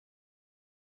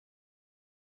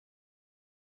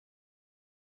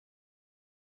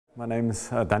My name is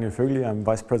Daniel Voegeli. I'm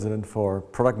Vice President for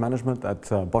Product Management at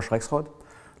Bosch Rexroth,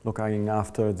 looking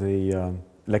after the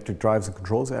electric drives and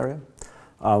controls area.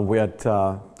 We're at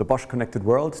the Bosch Connected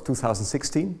World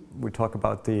 2016. We talk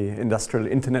about the industrial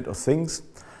Internet of Things,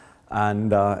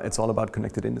 and it's all about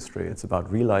connected industry. It's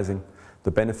about realizing the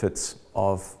benefits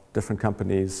of different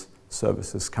companies,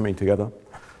 services coming together,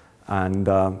 and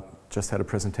just had a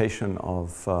presentation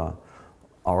of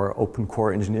our open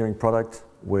core engineering product,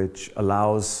 which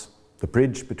allows the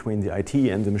bridge between the IT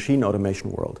and the machine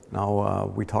automation world.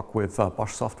 Now we talk with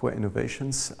Bosch Software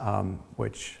Innovations,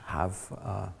 which have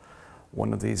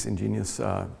one of these ingenious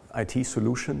IT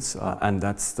solutions, and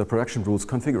that's the Production Rules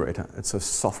Configurator. It's a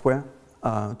software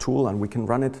tool, and we can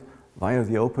run it via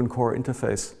the open core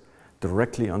interface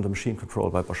directly on the machine control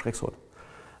by Bosch Rexroth.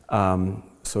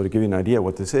 So to give you an idea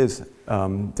what this is,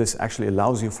 this actually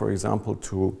allows you, for example,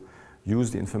 to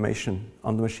use the information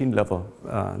on the machine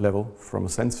level from a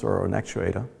sensor or an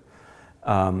actuator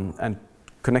and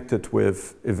connect it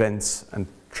with events and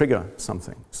trigger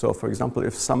something. So for example,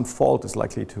 if some fault is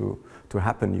likely to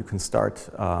happen, you can start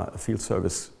a field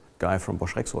service guy from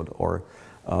Bosch Rexroth, or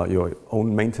your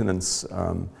own maintenance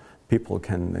people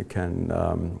can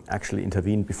actually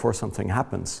intervene before something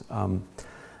happens.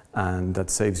 And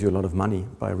that saves you a lot of money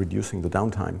by reducing the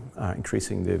downtime,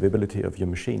 increasing the availability of your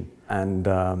machine.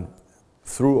 And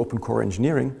through open core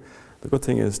engineering, the good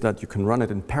thing is that you can run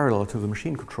it in parallel to the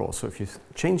machine control. So if you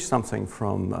change something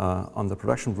from on the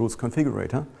Production Rules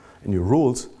Configurator in your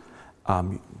rules,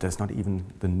 there's not even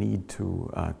the need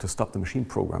to stop the machine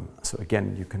program. So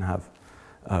again, you can have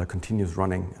continuous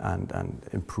running and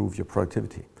improve your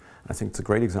productivity. I think it's a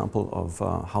great example of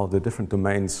how the different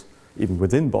domains, even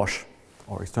within Bosch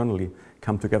or externally,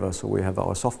 come together. So we have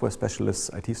our software specialists,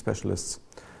 IT specialists,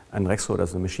 and Rexroth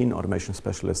as the machine automation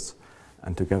specialists,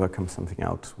 and together comes something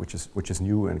out which is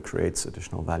new and creates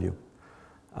additional value.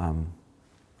 And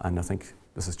I think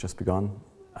this has just begun,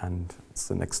 and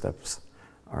the next steps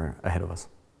are ahead of us.